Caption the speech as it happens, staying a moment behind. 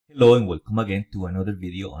Hello and welcome again to another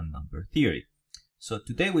video on number theory. So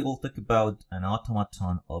today we will talk about an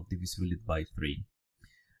automaton of divisibility by 3.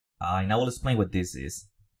 And I will explain what this is.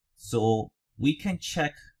 So we can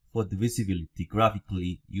check for divisibility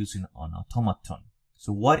graphically using an automaton.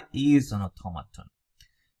 So what is an automaton?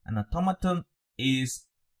 An automaton is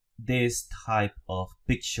this type of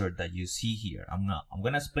picture that you see here. I'm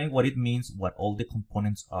gonna explain what it means, what all the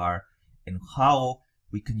components are, and how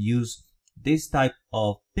we can use this type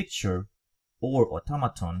of picture or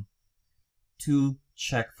automaton to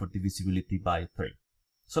check for divisibility by 3.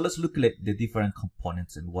 So let's look at the different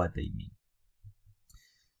components and what they mean.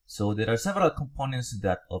 So there are several components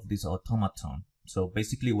of this automaton. So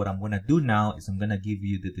basically what I'm going to do now is I'm going to give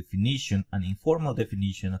you the definition, an informal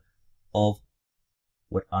definition of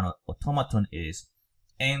what an automaton is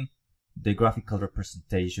and the graphical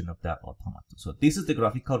representation of that automaton. So this is the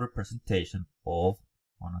graphical representation of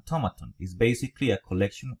an automaton. Is basically a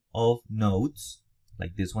collection of nodes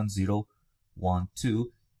like this one, 0, 1,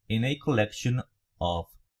 2, in a collection of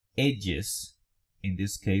edges. In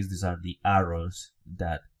this case, these are the arrows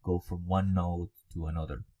that go from one node to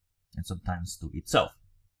another and sometimes to itself.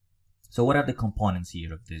 So what are the components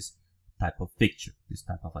here of this type of picture, this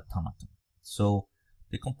type of automaton? So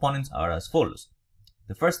the components are as follows.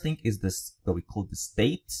 The first thing is this, what we call the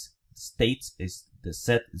states. States is the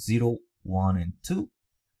set 0, 1, and 2.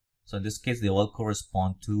 So in this case, they all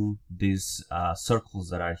correspond to these circles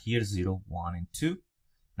that are here, 0, 1, and 2.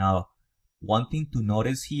 Now, one thing to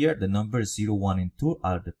notice here, the numbers 0, 1, and 2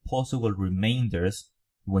 are the possible remainders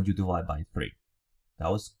when you divide by 3.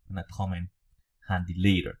 That was going to come in handy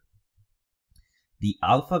later. The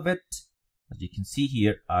alphabet, as you can see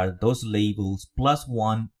here, are those labels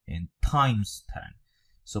 +1 and times 10.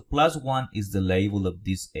 So +1 is the label of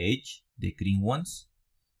this edge, the green ones.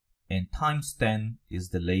 And times 10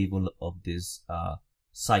 is the label of this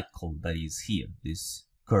cycle that is here, this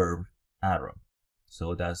curved arrow.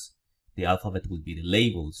 So that's the alphabet will be the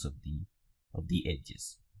labels of the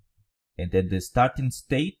edges. And then the starting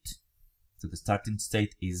state. So the starting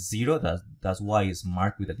state is 0. That's why it's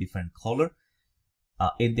marked with a different color.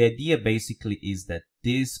 And the idea basically is that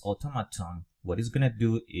this automaton, what it's gonna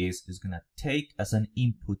do is it's gonna take as an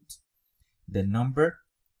input the number,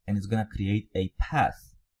 and it's gonna create a path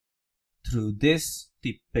through this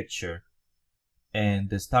tip picture,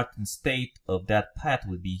 and the starting state of that path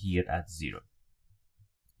will be here at 0.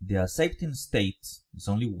 The accepting state is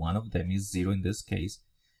only one of them, is 0 in this case.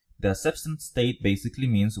 The accepting state basically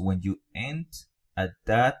means when you end at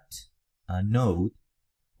that node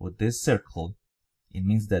or this circle, it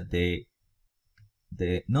means that the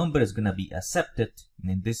number is going to be accepted,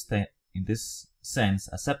 and in this sense,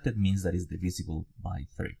 accepted means that it's divisible by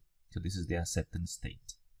 3. So this is the accepting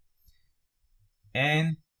state.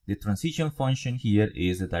 And the transition function here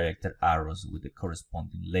is the directed arrows with the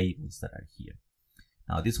corresponding labels that are here.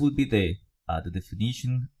 Now this will be the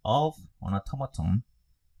definition of an automaton,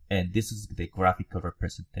 and this is the graphical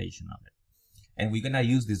representation of it. And we're gonna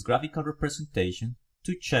use this graphical representation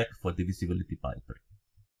to check for divisibility by 3.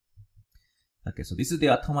 Okay, so this is the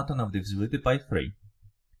automaton of divisibility by 3.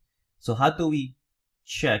 So how do we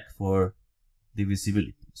check for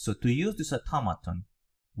divisibility? So to use this automaton,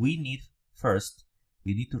 we need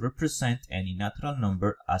to represent any natural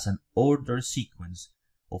number as an ordered sequence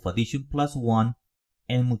of addition +1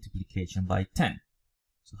 and multiplication by 10.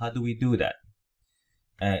 So how do we do that?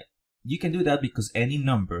 You can do that because any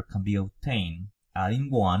number can be obtained adding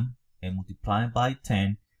 1 and multiplying by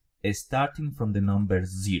 10 starting from the number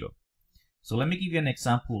 0. So let me give you an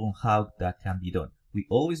example on how that can be done. We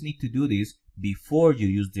always need to do this before you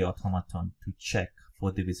use the automaton to check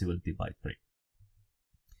for divisibility by 3.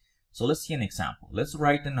 So let's see an example. Let's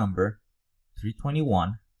write the number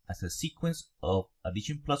 321 as a sequence of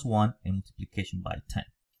addition +1 and multiplication by 10.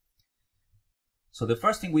 So the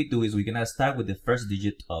first thing we do is we're going to start with the first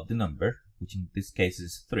digit of the number, which in this case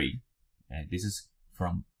is 3. And this is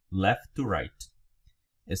from left to right.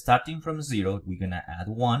 Starting from 0, we're going to add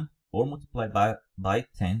 1 or multiply by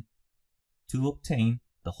 10 to obtain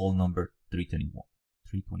the whole number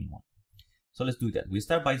 321. So let's do that. We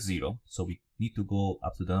start by 0, so we need to go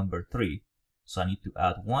up to the number 3. So I need to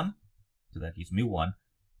add 1, so that gives me 1.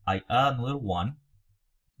 I add another 1,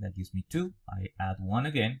 that gives me 2. I add 1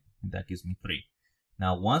 again, and that gives me 3.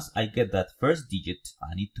 Now once I get that first digit,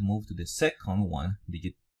 I need to move to the second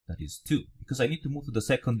digit, that is 2. Because I need to move to the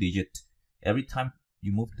second digit every time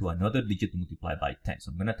you move to another digit to multiply by 10.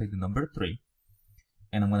 So I'm going to take the number 3,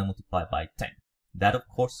 and I'm going to multiply by 10. That of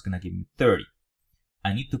course is going to give me 30.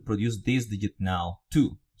 I need to produce this digit now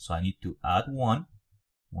 2. So I need to add 1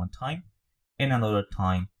 time and another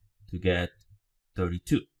time to get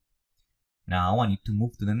 32. Now I need to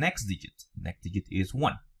move to the next digit. Next digit is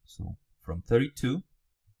 1. So from 32,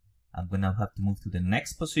 I'm going to have to move to the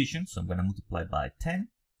next position. So I'm going to multiply by 10.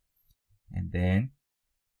 And then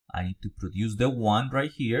I need to produce the 1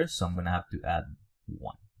 right here. So I'm going to have to add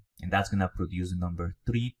 1. And that's going to produce the number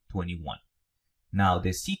 321. Now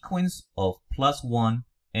the sequence of +1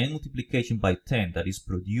 and multiplication by 10 that is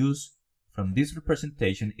produced from this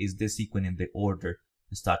representation is the sequence in the order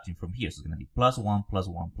starting from here. So it's going to be +1,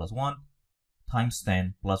 +1, +1, times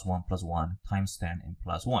 10, +1, +1, times 10, and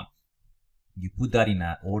 +1. You put that in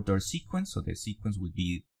an order sequence, so the sequence will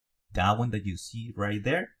be that one that you see right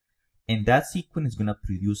there. And that sequence is going to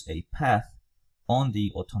produce a path on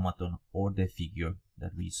the automaton or the figure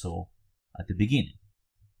that we saw at the beginning.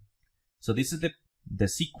 So this is the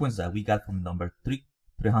sequence that we got from number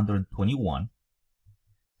 321,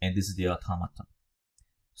 and this is the automaton.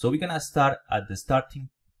 So we're going to start at the starting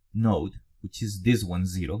node, which is this one,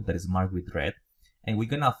 0, that is marked with red, and we're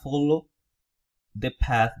going to follow the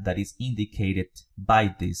path that is indicated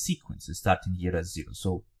by the sequence, starting here at 0.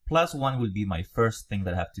 So +1 will be my first thing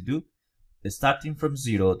that I have to do. Starting from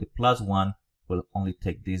 0, the +1 will only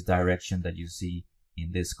take this direction that you see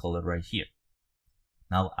in this color right here.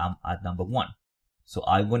 Now I'm at number 1. So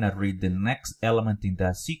I'm going to read the next element in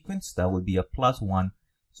that sequence. That will be a +1.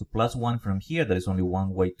 So +1 from here, there is only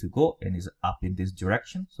one way to go, and is up in this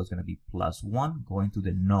direction. So it's going to be +1 going to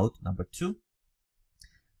the node number 2.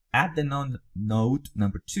 At the node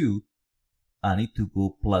number 2, I need to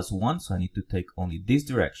go +1. So I need to take only this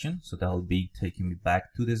direction. So that will be taking me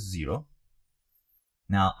back to the 0.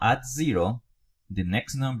 Now at 0, the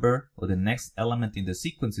next number or the next element in the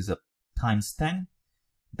sequence is a times 10.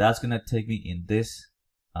 That's going to take me in this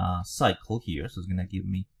cycle here. So it's going to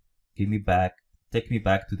take me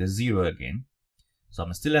back to the 0 again. So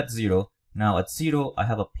I'm still at 0. Now at 0, I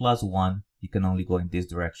have a +1. You can only go in this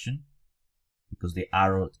direction because the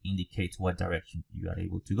arrow indicates what direction you are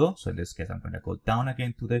able to go. So in this case, I'm going to go down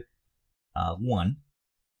again to the 1.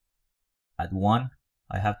 At 1,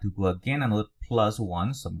 I have to go again another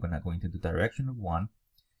 +1. So I'm going to go into the direction of 1.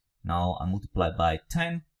 Now I multiply by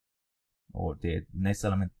 10, or the next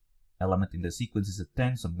element in the sequence is a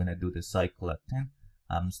 10. So I'm going to do the cycle at 10.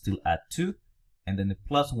 I'm still at 2. And then the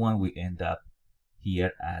 +1, we end up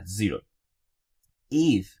here at 0.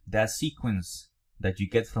 If that sequence that you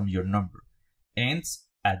get from your number ends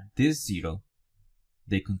at this 0,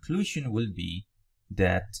 the conclusion will be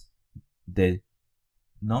that the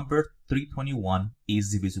number 321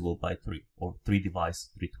 is divisible by 3, or 3 divides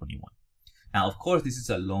 321. Now, of course, this is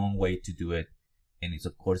a long way to do it, and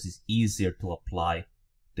it's easier to apply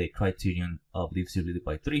the criterion of divisibility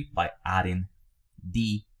by 3 by adding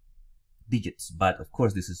the digits. But of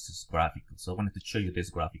course, this is just graphical, so I wanted to show you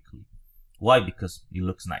this graphically. Why? Because it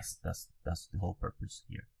looks nice. That's the whole purpose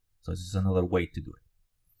here. So this is another way to do it.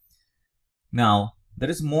 Now,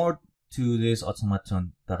 there is more to this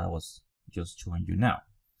automaton that I was just showing you now.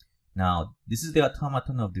 Now, this is the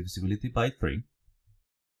automaton of divisibility by 3.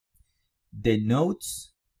 The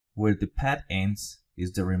nodes where the path ends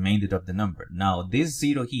is the remainder of the number. Now, this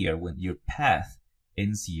 0 here, when your path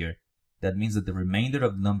ends here, that means that the remainder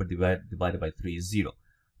of the number divided by 3 is 0.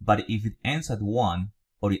 But if it ends at 1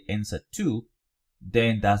 or it ends at 2,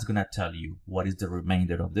 then that's going to tell you what is the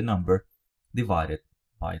remainder of the number divided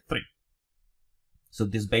by 3. So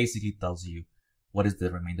this basically tells you what is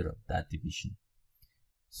the remainder of that division.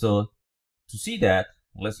 So to see that,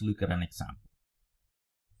 let's look at an example.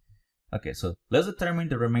 Okay, so let's determine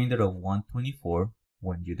the remainder of 124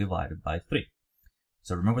 when you divide it by 3.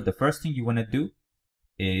 So remember, the first thing you want to do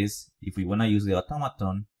is, if we want to use the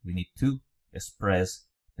automaton, we need to express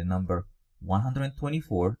the number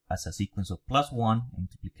 124 as a sequence of +1 and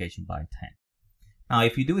multiplication by 10. Now,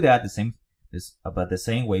 if you do that about the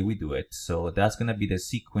same way we do it, so that's going to be the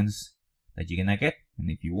sequence that you're going to get. And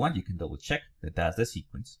if you want, you can double check that that's the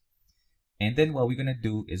sequence. And then what we're going to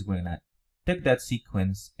do is we're going to take that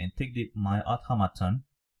sequence and take my automaton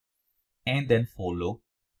and then follow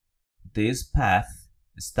this path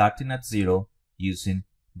starting at 0 using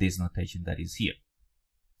this notation that is here.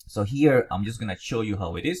 So here, I'm just going to show you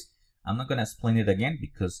how it is. I'm not going to explain it again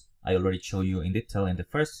because I already showed you in detail in the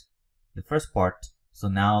first part. So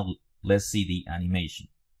now let's see the animation.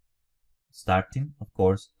 Starting, of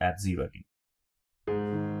course, at 0 again.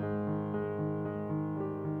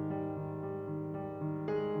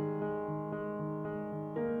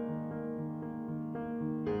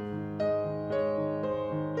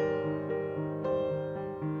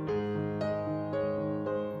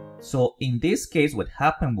 So in this case, what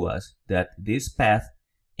happened was that this path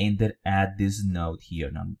ended at this node here,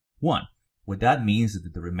 number 1. What that means is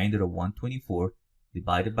that the remainder of 124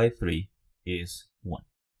 divided by 3 is 1.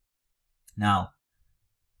 Now,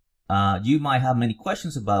 you might have many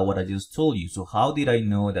questions about what I just told you. So how did I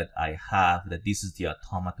know that this is the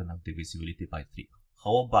automaton of divisibility by 3?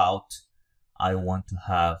 How about I want to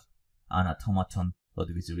have an automaton of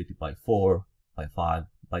divisibility by 4, by 5,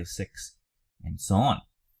 by 6, and so on?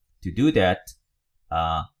 To do that,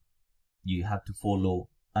 you have to follow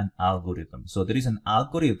an algorithm. So there is an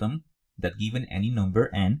algorithm that, given any number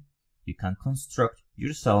n, you can construct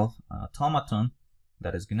yourself an automaton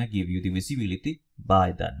that is going to give you divisibility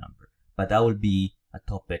by that number. But that will be a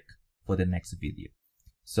topic for the next video.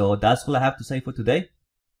 So that's all I have to say for today.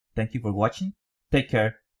 Thank you for watching. Take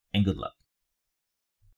care and good luck.